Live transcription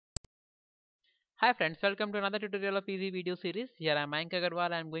Hi friends, welcome to another tutorial of Easy Video Series. Here I am Mayank Agarwal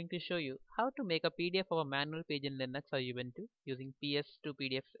and I am going to show you how to make a PDF of a manual page in Linux or Ubuntu using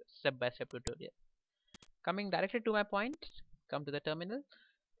ps2pdf step-by-step tutorial. Coming directly to my point, come to the terminal.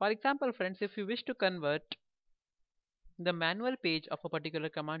 For example friends, if you wish to convert the manual page of a particular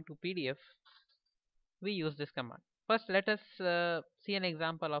command to PDF, we use this command. First let us see an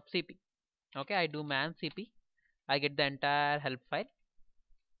example of cp. Okay, I do man cp, I get the entire help file.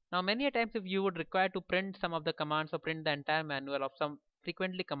 Now many a times if you would require to print some of the commands or print the entire manual of some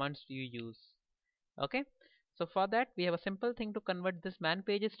frequently commands you use. Okay. So for that we have a simple thing to convert this man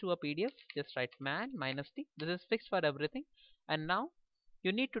pages to a PDF. Just write man minus t. This is fixed for everything. And now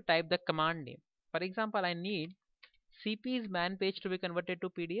you need to type the command name. For example, I need cp's man page to be converted to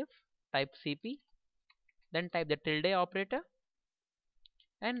PDF. Type cp, then type the tilde operator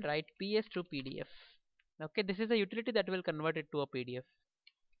and write ps to pdf. Okay, this is a utility that will convert it to a PDF.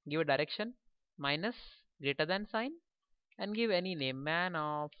 Give a direction minus greater than sign and give any name man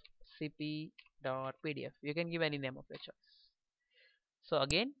of cp.pdf. You can give any name of your choice. So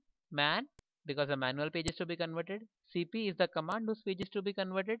again, man, because the manual page is to be converted, cp is the command whose page is to be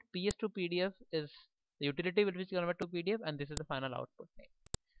converted, ps to pdf is the utility which convert to pdf, and this is the final output name.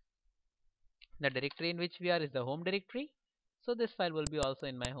 The directory in which we are is the home directory, so this file will be also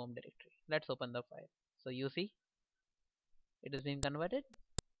in my home directory. Let's open the file. So you see it is being converted.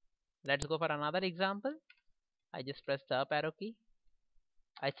 Let's go for another example. I just press the up arrow key.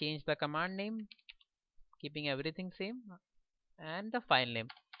 I change the command name, keeping everything same, and the file name.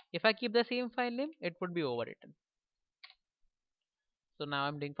 If I keep the same file name, it would be overwritten. So now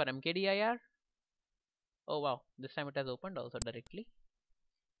I'm doing for mkdir. Oh wow, this time it has opened also directly.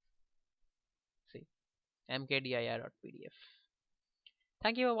 See, mkdir.pdf.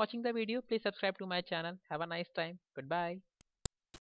 Thank you for watching the video. Please subscribe to my channel. Have a nice time. Goodbye.